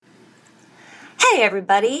Hey,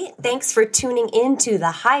 everybody. Thanks for tuning in to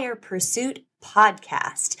the Higher Pursuit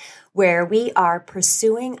podcast, where we are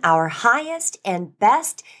pursuing our highest and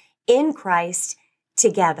best in Christ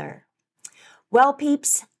together. Well,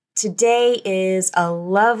 peeps, today is a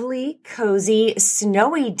lovely, cozy,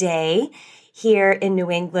 snowy day here in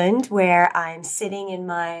New England, where I'm sitting in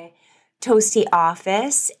my toasty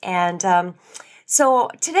office. And so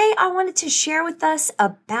today I wanted to share with us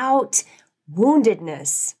about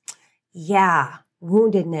woundedness. Yeah,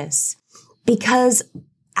 woundedness. Because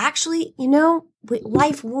actually,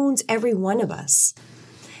 life wounds every one of us.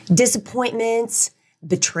 Disappointments,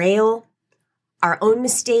 betrayal, our own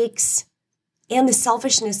mistakes, and the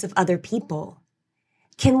selfishness of other people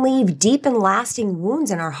can leave deep and lasting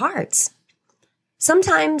wounds in our hearts.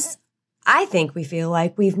 Sometimes I think we feel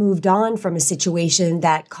like we've moved on from a situation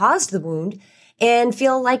that caused the wound and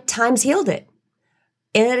feel like time's healed it.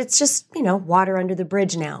 And it's just, water under the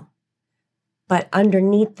bridge now. But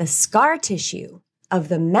underneath the scar tissue of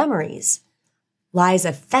the memories lies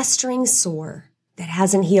a festering sore that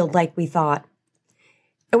hasn't healed like we thought.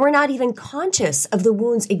 And we're not even conscious of the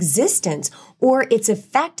wound's existence or its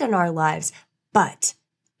effect on our lives. But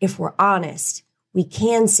if we're honest, we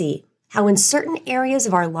can see how in certain areas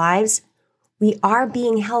of our lives, we are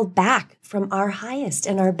being held back from our highest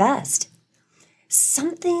and our best.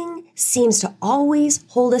 Something seems to always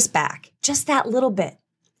hold us back, just that little bit.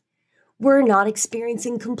 We're not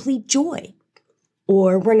experiencing complete joy,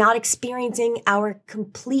 or we're not experiencing our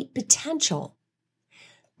complete potential,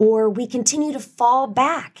 or we continue to fall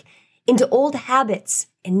back into old habits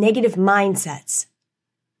and negative mindsets.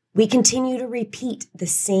 We continue to repeat the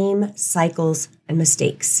same cycles and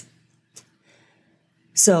mistakes.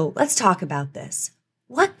 So let's talk about this.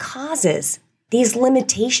 What causes these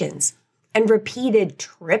limitations and repeated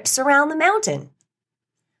trips around the mountain?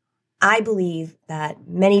 I believe that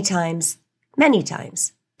many times,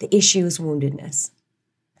 the issue is woundedness.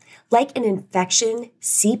 Like an infection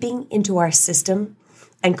seeping into our system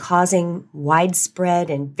and causing widespread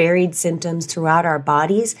and varied symptoms throughout our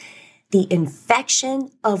bodies, the infection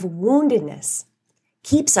of woundedness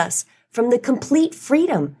keeps us from the complete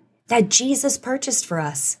freedom that Jesus purchased for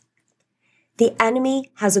us. The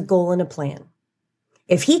enemy has a goal and a plan.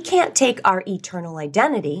 If he can't take our eternal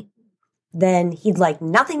identity, then he'd like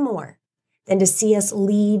nothing more than to see us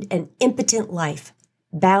lead an impotent life,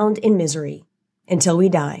 bound in misery until we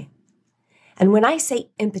die. And when I say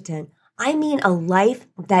impotent, I mean a life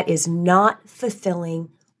that is not fulfilling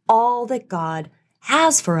all that God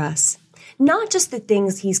has for us. Not just the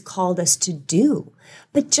things he's called us to do,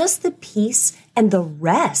 but just the peace and the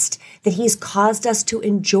rest that he's caused us to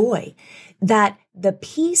enjoy. That the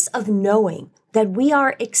peace of knowing that we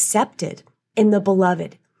are accepted in the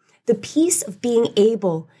beloved, the peace of being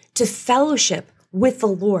able to fellowship with the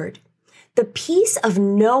Lord, the peace of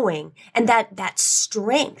knowing and that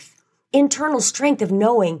strength, internal strength of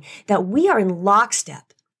knowing that we are in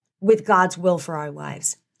lockstep with God's will for our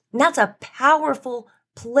lives. And that's a powerful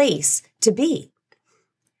place to be.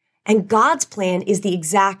 And God's plan is the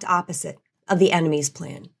exact opposite of the enemy's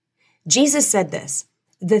plan. Jesus said this,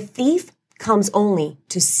 "The thief comes only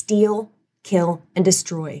to steal, kill, and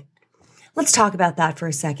destroy." Let's talk about that for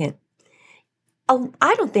a second.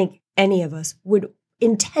 I don't think any of us would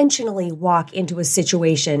intentionally walk into a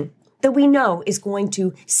situation that we know is going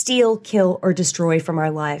to steal, kill, or destroy from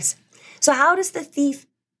our lives. So how does the thief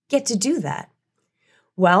get to do that?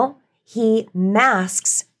 Well, he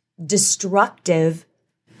masks destructive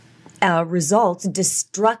results,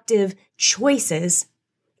 destructive choices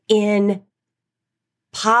in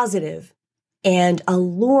positive and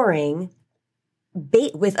alluring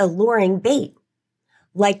bait, with alluring bait,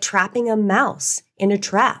 like trapping a mouse in a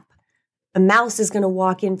trap. A mouse is going to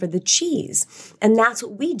walk in for the cheese, and that's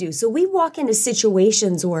what we do. So we walk into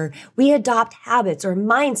situations, or we adopt habits or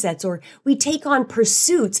mindsets, or we take on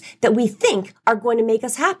pursuits that we think are going to make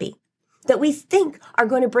us happy, that we think are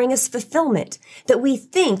going to bring us fulfillment, that we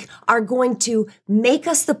think are going to make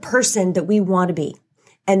us the person that we want to be.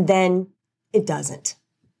 And then it doesn't.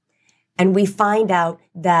 And we find out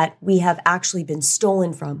that we have actually been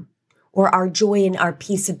stolen from, or our joy and our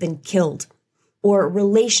peace have been killed, or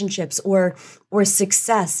relationships or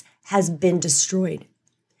success has been destroyed.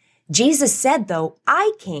 Jesus said, though,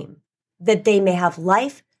 "I came that they may have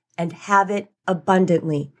life and have it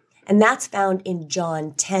abundantly." And that's found in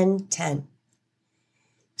John 10:10.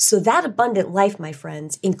 So that abundant life, my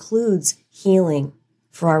friends, includes healing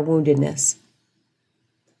for our woundedness.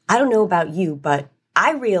 I don't know about you, but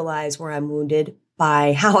I realize where I'm wounded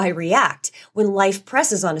by how I react when life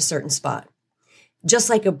presses on a certain spot. Just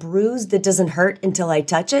like a bruise that doesn't hurt until I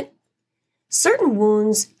touch it, Certain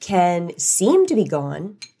wounds can seem to be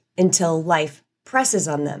gone until life presses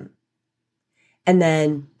on them. And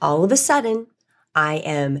then all of a sudden, I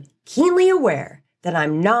am keenly aware that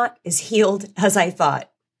I'm not as healed as I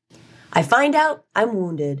thought. I find out I'm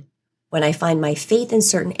wounded when I find my faith in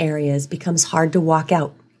certain areas becomes hard to walk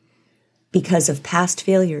out because of past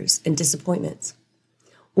failures and disappointments.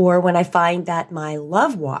 Or when I find that my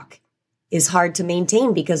love walk is hard to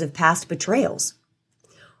maintain because of past betrayals.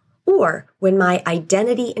 Or when my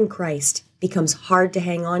identity in Christ becomes hard to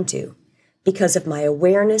hang on to because of my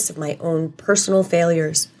awareness of my own personal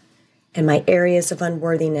failures and my areas of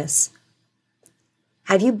unworthiness.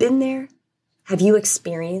 Have you been there? Have you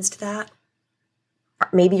experienced that? Or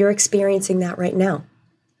maybe you're experiencing that right now.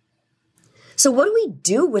 So what do we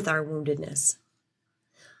do with our woundedness?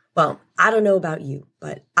 Well, I don't know about you,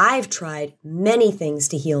 but I've tried many things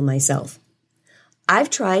to heal myself. I've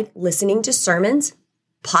tried listening to sermons,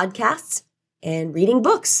 podcasts, and reading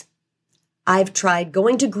books. I've tried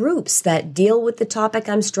going to groups that deal with the topic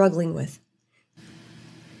I'm struggling with.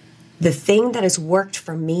 The thing that has worked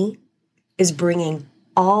for me is bringing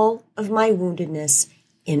all of my woundedness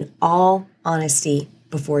in all honesty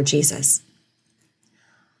before Jesus.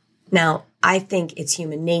 Now, I think it's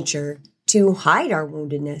human nature to hide our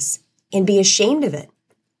woundedness and be ashamed of it.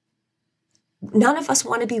 None of us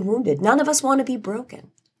want to be wounded. None of us want to be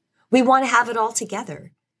broken. We want to have it all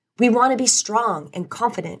together. We want to be strong and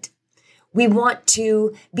confident. We want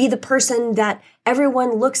to be the person that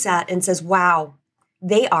everyone looks at and says, wow,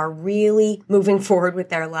 they are really moving forward with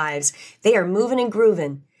their lives. They are moving and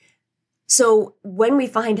grooving. So when we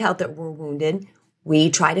find out that we're wounded, we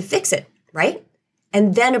try to fix it, right?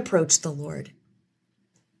 And then approach the Lord.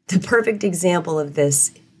 The perfect example of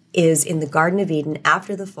this is in the Garden of Eden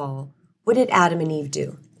after the fall. What did Adam and Eve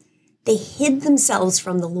do? They hid themselves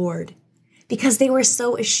from the Lord because they were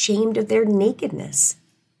so ashamed of their nakedness.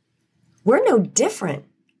 We're no different.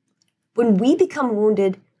 When we become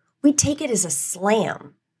wounded, we take it as a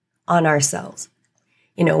slam on ourselves.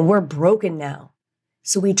 We're broken now.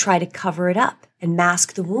 So we try to cover it up and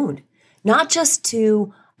mask the wound, not just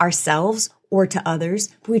to ourselves or to others,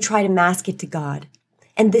 but we try to mask it to God.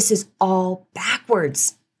 And this is all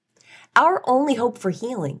backwards. Our only hope for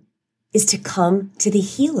healing is to come to the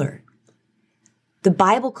healer. The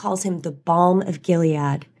Bible calls him the balm of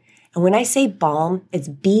Gilead. And when I say balm, it's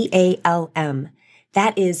B-A-L-M.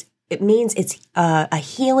 It means it's a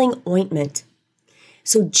healing ointment.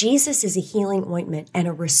 So Jesus is a healing ointment and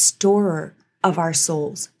a restorer of our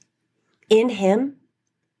souls. In him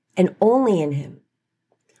and only in him,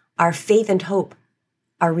 our faith and hope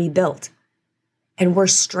are rebuilt. And we're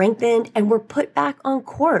strengthened and we're put back on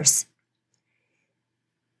course.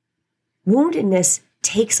 Woundedness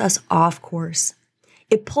takes us off course.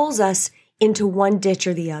 It pulls us into one ditch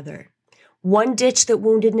or the other. One ditch that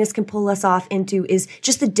woundedness can pull us off into is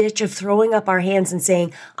just the ditch of throwing up our hands and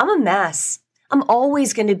saying, I'm a mess. I'm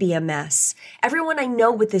always going to be a mess. Everyone I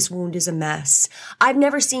know with this wound is a mess. I've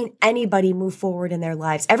never seen anybody move forward in their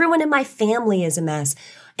lives. Everyone in my family is a mess,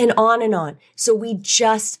 and on and on. So we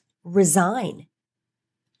just resign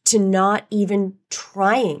to not even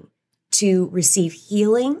trying to receive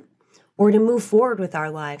healing or to move forward with our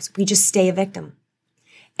lives. We just stay a victim.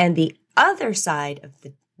 And the other side of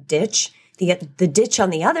the ditch, the ditch on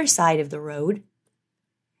the other side of the road,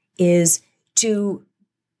 is to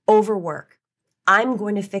overwork. I'm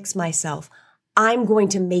going to fix myself. I'm going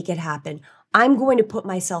to make it happen. I'm going to put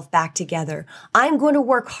myself back together. I'm going to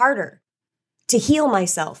work harder to heal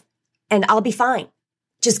myself, and I'll be fine.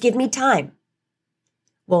 Just give me time.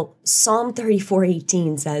 Well, Psalm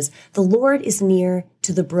 34:18 says, the Lord is near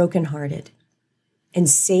to the brokenhearted and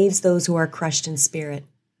saves those who are crushed in spirit.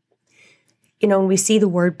 When we see the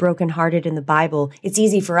word brokenhearted in the Bible, it's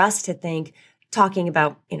easy for us to think talking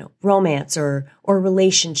about, romance or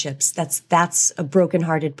relationships. That's a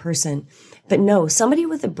brokenhearted person. But no, somebody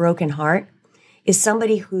with a broken heart is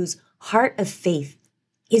somebody whose heart of faith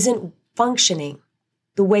isn't functioning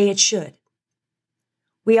the way it should.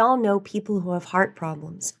 We all know people who have heart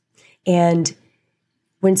problems. And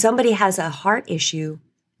when somebody has a heart issue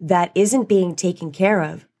that isn't being taken care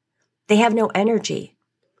of, they have no energy.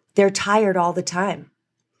 They're tired all the time.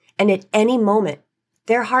 And at any moment,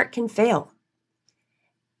 their heart can fail.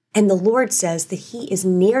 And the Lord says that he is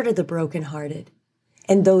near to the brokenhearted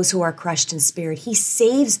and those who are crushed in spirit. He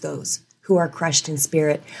saves those who are crushed in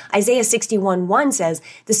spirit. Isaiah 61:1 says,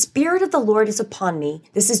 the Spirit of the Lord is upon me.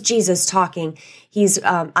 This is Jesus talking.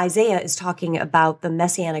 Isaiah is talking about the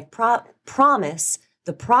messianic promise,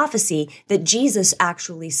 the prophecy that Jesus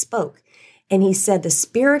actually spoke. And he said, the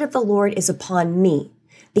Spirit of the Lord is upon me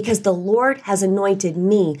because the Lord has anointed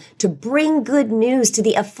me to bring good news to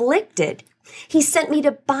the afflicted. He sent me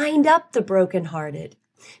to bind up the brokenhearted,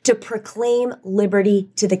 to proclaim liberty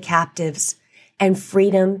to the captives and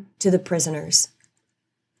freedom to the prisoners.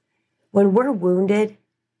 When we're wounded,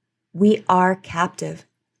 we are captive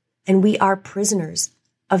and we are prisoners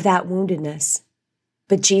of that woundedness.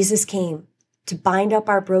 But Jesus came to bind up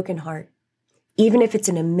our broken heart, even if it's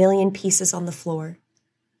in a million pieces on the floor.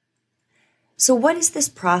 So what is this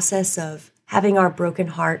process of having our broken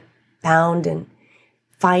heart bound and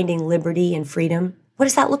finding liberty and freedom? What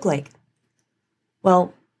does that look like?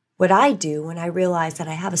 Well, what I do when I realize that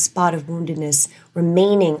I have a spot of woundedness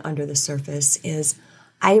remaining under the surface is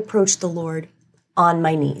I approach the Lord on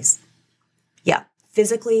my knees. Yeah,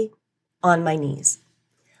 physically on my knees.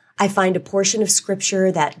 I find a portion of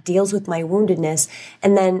scripture that deals with my woundedness,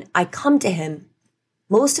 and then I come to him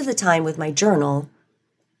most of the time with my journal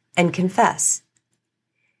and confess.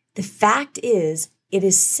 The fact is, it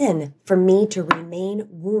is sin for me to remain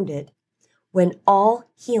wounded when all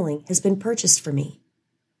healing has been purchased for me.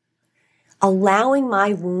 Allowing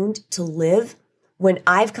my wound to live when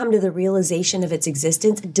I've come to the realization of its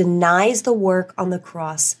existence denies the work on the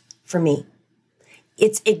cross for me.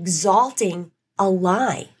 It's exalting a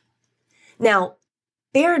lie. Now,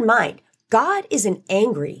 bear in mind, God isn't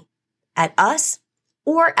angry at us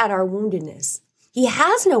or at our woundedness. He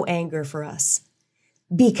has no anger for us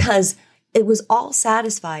because it was all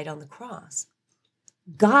satisfied on the cross.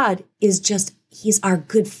 God is he's our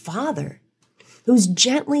good Father who's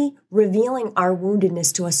gently revealing our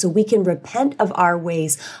woundedness to us so we can repent of our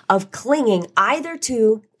ways of clinging either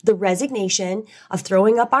to the resignation of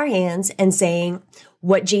throwing up our hands and saying,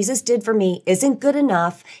 what Jesus did for me isn't good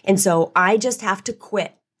enough, and so I just have to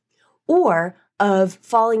quit. Or of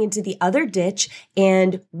falling into the other ditch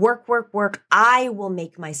and work. I will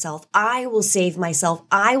make myself. I will save myself.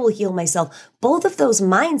 I will heal myself. Both of those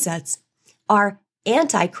mindsets are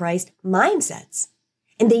antichrist mindsets,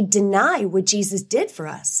 and they deny what Jesus did for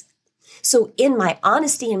us. So in my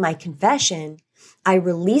honesty and my confession, I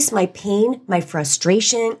release my pain, my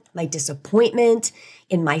frustration, my disappointment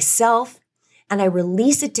in myself, and I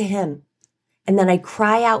release it to him. And then I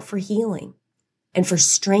cry out for healing and for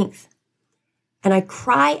strength. And I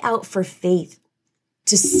cry out for faith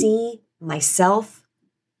to see myself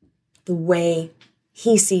the way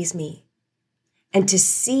he sees me and to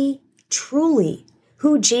see truly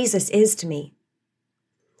who Jesus is to me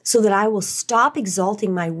so that I will stop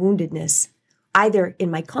exalting my woundedness either in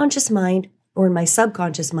my conscious mind or in my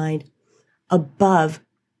subconscious mind above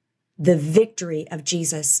the victory of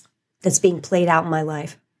Jesus that's being played out in my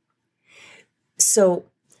life. So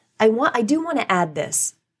I do want to add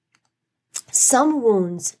this. Some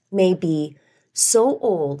wounds may be so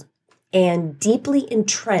old and deeply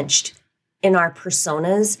entrenched in our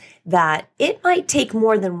personas that it might take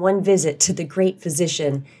more than one visit to the great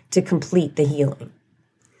physician to complete the healing.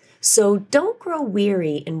 So don't grow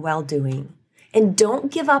weary in well-doing and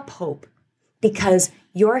don't give up hope because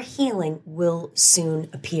your healing will soon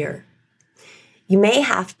appear. You may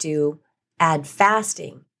have to add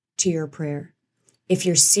fasting to your prayer if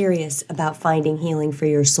you're serious about finding healing for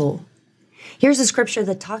your soul. Here's a scripture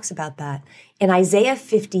that talks about that. In Isaiah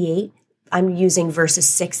 58, I'm using verses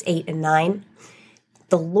 6, 8, and 9.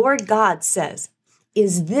 The Lord God says,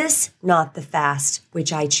 "Is this not the fast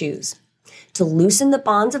which I choose? To loosen the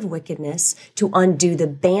bonds of wickedness, to undo the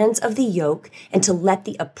bands of the yoke, and to let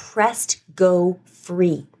the oppressed go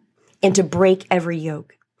free, and to break every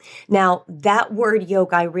yoke." Now, that word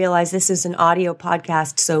yoke, I realize this is an audio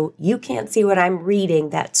podcast, so you can't see what I'm reading,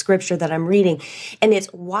 that scripture that I'm reading. And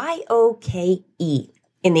it's Y-O-K-E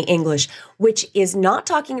in the English, which is not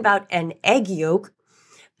talking about an egg yolk.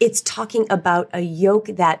 It's talking about a yoke,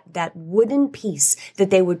 that wooden piece that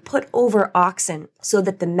they would put over oxen so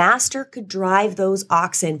that the master could drive those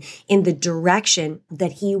oxen in the direction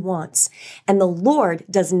that he wants. And the Lord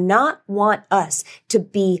does not want us to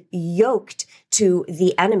be yoked to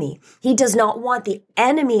the enemy. He does not want the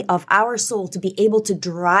enemy of our soul to be able to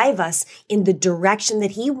drive us in the direction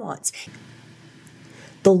that he wants.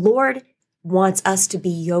 The Lord wants us to be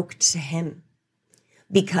yoked to him,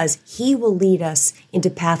 because he will lead us into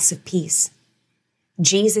paths of peace.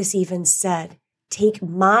 Jesus even said, "Take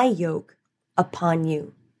my yoke upon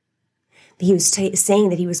you." He was saying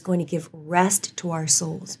that he was going to give rest to our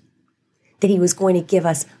souls, that he was going to give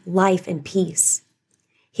us life and peace.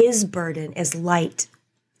 His burden is light.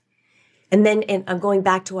 And then, and I'm going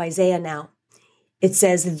back to Isaiah now. It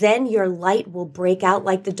says, "Then your light will break out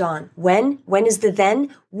like the dawn." When is the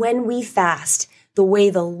then? When we fast. the way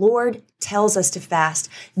the Lord tells us to fast.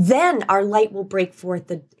 Then our light will break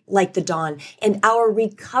forth like the dawn, and our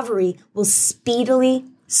recovery will speedily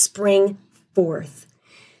spring forth.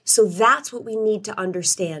 So that's what we need to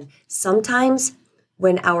understand. Sometimes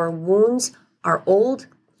when our wounds are old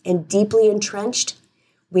and deeply entrenched,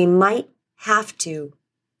 we might have to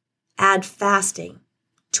add fasting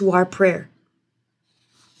to our prayer.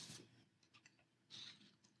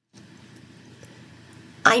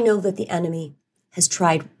 I know that the enemy has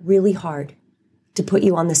tried really hard to put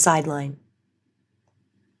you on the sideline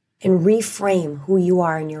and reframe who you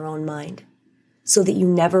are in your own mind so that you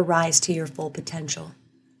never rise to your full potential.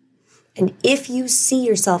 And if you see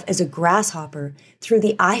yourself as a grasshopper through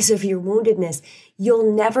the eyes of your woundedness,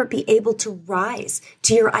 you'll never be able to rise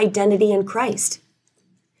to your identity in Christ.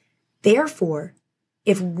 Therefore,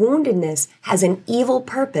 if woundedness has an evil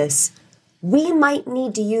purpose, we might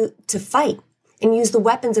need to fight and use the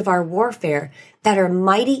weapons of our warfare that are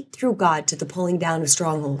mighty through God to the pulling down of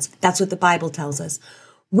strongholds. That's what the Bible tells us.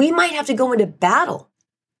 We might have to go into battle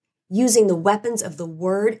using the weapons of the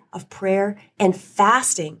word, of prayer, and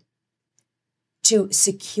fasting to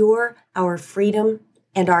secure our freedom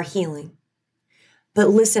and our healing. But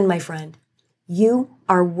listen, my friend, you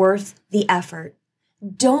are worth the effort.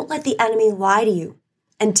 Don't let the enemy lie to you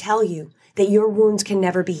and tell you that your wounds can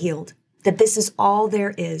never be healed, that this is all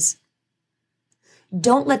there is.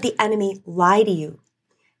 Don't let the enemy lie to you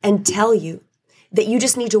and tell you that you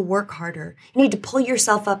just need to work harder. You need to pull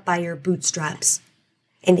yourself up by your bootstraps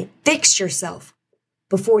and fix yourself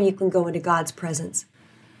before you can go into God's presence.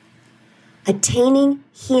 Attaining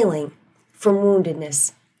healing from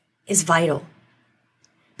woundedness is vital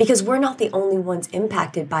because we're not the only ones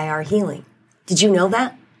impacted by our healing. Did you know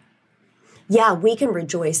that? Yeah, we can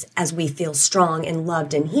rejoice as we feel strong and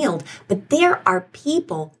loved and healed, but there are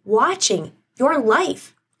people watching your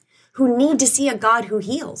life who need to see a God who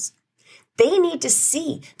heals. They need to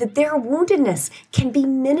see that their woundedness can be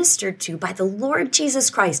ministered to by the Lord Jesus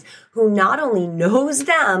Christ, who not only knows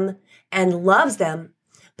them and loves them,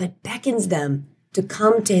 but beckons them to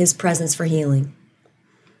come to his presence for healing.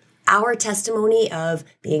 Our testimony of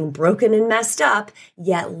being broken and messed up,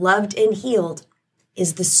 yet loved and healed,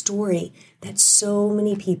 is the story that so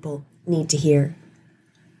many people need to hear.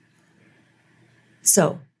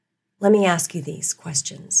 So, let me ask you these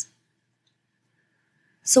questions.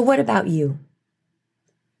 So what about you?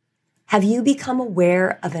 Have you become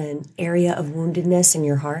aware of an area of woundedness in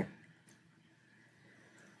your heart?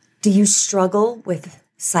 Do you struggle with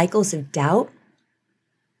cycles of doubt?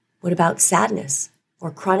 What about sadness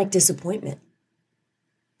or chronic disappointment?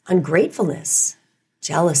 Ungratefulness,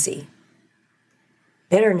 jealousy,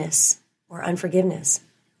 bitterness, or unforgiveness?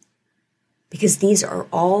 Because these are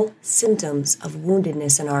all symptoms of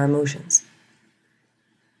woundedness in our emotions.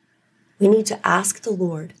 We need to ask the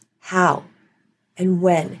Lord how and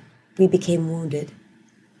when we became wounded,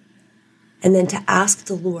 and then to ask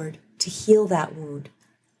the Lord to heal that wound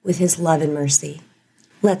with his love and mercy.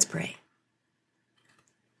 Let's pray.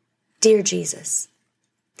 Dear Jesus,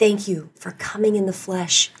 thank you for coming in the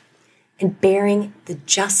flesh and bearing the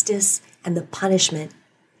justice and the punishment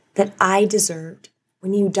that I deserved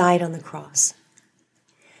when you died on the cross.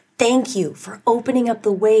 Thank you for opening up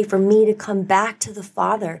the way for me to come back to the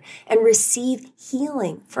Father and receive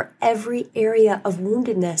healing for every area of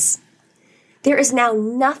woundedness. There is now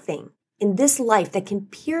nothing in this life that can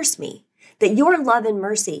pierce me that your love and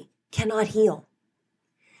mercy cannot heal.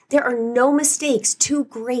 There are no mistakes too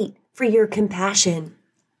great for your compassion.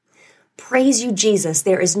 Praise you, Jesus.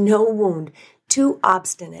 There is no wound too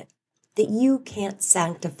obstinate that you can't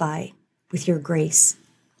sanctify with your grace.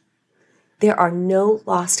 There are no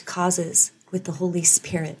lost causes with the Holy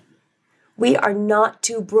Spirit. We are not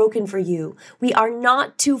too broken for you. We are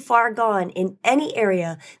not too far gone in any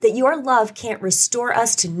area that your love can't restore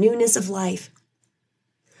us to newness of life.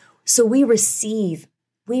 So we receive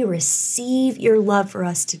your love for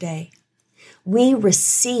us today. We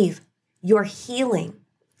receive your healing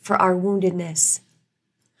for our woundedness.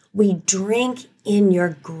 We drink in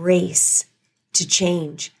your grace to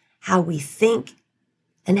change how we think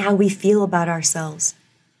and how we feel about ourselves.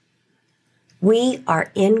 We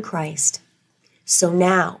are in Christ. So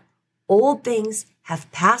now old things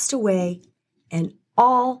have passed away and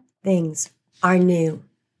all things are new.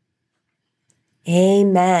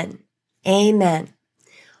 Amen. Amen.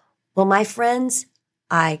 Well, my friends,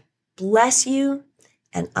 I bless you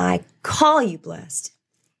and I call you blessed.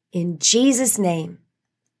 In Jesus' name,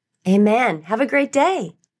 amen. Have a great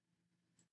day.